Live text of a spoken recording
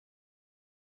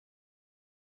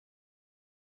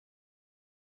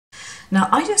Now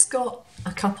I just got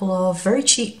a couple of very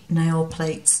cheap nail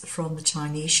plates from the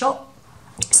Chinese shop.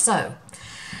 So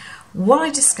what I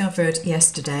discovered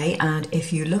yesterday, and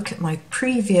if you look at my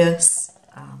previous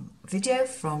video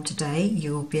from today,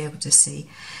 you'll be able to see,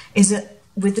 is that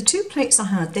with the two plates I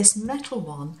had, this metal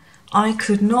one, I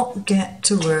could not get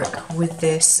to work with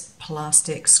this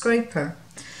plastic scraper.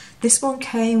 This one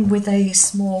came with a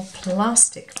small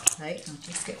plastic plate. I'll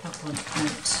just get that one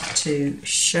out to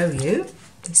show you.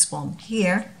 This one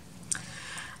here.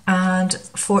 And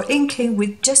for inking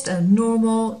with just a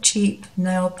normal cheap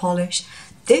nail polish,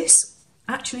 this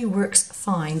actually works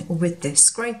fine with this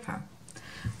scraper.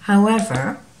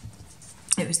 However,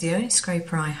 it was the only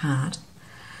scraper I had,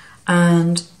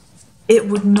 and it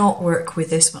would not work with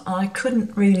this one. I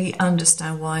couldn't really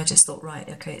understand why. I just thought, right,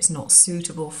 okay, it's not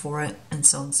suitable for it, and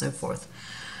so on and so forth.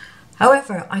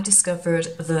 However, I discovered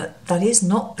that that is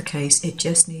not the case. It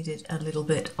just needed a little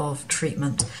bit of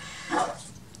treatment.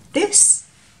 This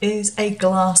is a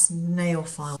glass nail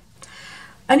file.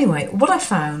 Anyway, what I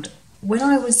found when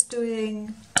I was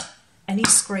doing any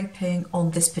scraping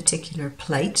on this particular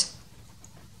plate,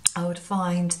 I would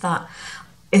find that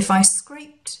if I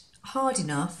scraped hard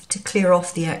enough to clear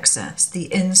off the excess,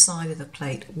 the inside of the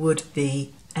plate would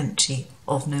be empty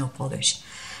of nail polish.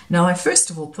 Now I first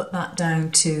of all put that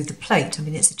down to the plate. I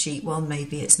mean, it's a cheap one,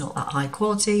 maybe it's not that high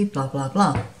quality, blah blah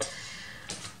blah.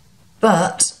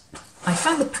 But I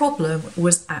found the problem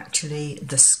was actually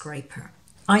the scraper.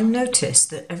 I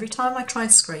noticed that every time I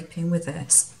tried scraping with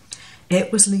this,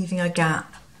 it was leaving a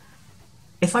gap.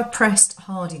 If I pressed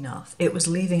hard enough, it was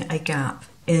leaving a gap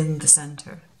in the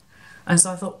centre. And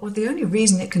so I thought, well, the only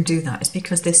reason it can do that is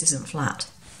because this isn't flat.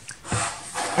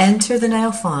 Enter the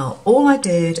nail file. All I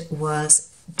did was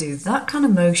do that kind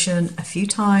of motion a few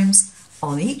times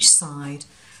on each side,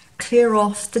 clear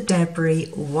off the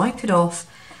debris, wipe it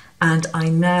off, and I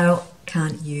now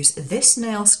can use this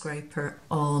nail scraper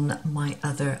on my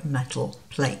other metal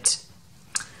plate.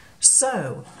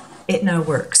 So it now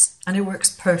works, and it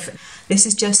works perfect. This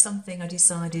is just something I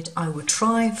decided I would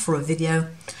try for a video,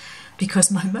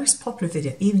 because my most popular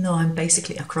video, even though I'm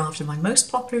basically a crafter, my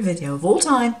most popular video of all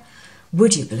time,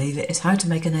 would you believe it, is how to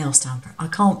make a nail stamper. I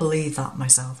can't believe that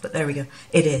myself, but there we go,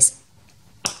 it is.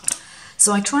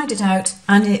 So I tried it out,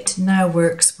 and it now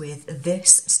works with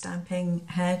this stamping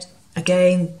head.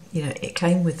 Again, you know, it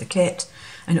came with the kit,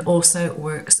 and it also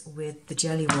works with the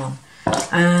jelly one.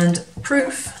 And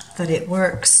proof that it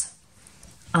works,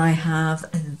 I have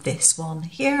this one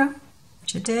here,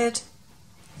 which I did.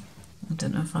 I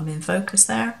don't know if I'm in focus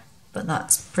there, but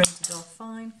that's printed off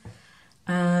fine.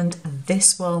 And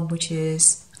this one, which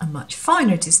is a much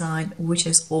finer design, which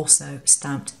is also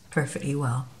stamped perfectly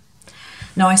well.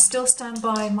 Now I still stand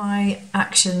by my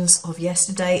actions of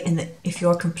yesterday, in that if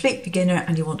you're a complete beginner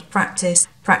and you want to practice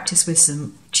with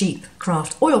some cheap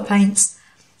craft oil paints.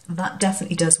 That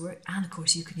definitely does work, and of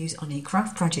course you can use it on any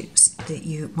craft projects that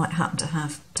you might happen to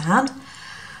have to hand.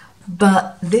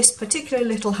 But this particular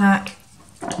little hack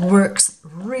works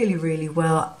really, really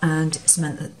well, and it's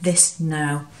meant that this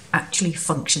now actually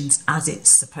functions as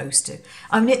it's supposed to.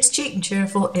 I mean, it's cheap and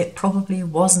cheerful. It probably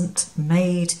wasn't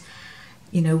made,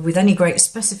 you know, with any great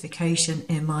specification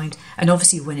in mind, and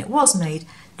obviously when it was made,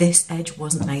 this edge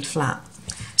wasn't made flat.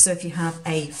 So if you have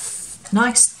a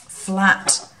nice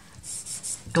flat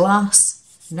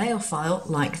glass nail file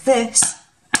like this,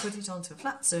 put it onto a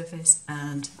flat surface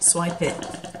and swipe it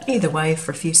either way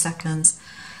for a few seconds.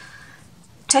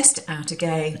 Test it out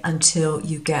again until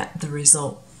you get the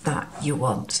result that you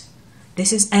want.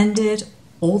 This has ended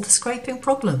all the scraping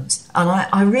problems, and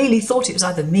I really thought it was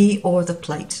either me or the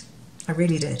plate. I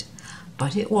really did,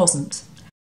 but it wasn't.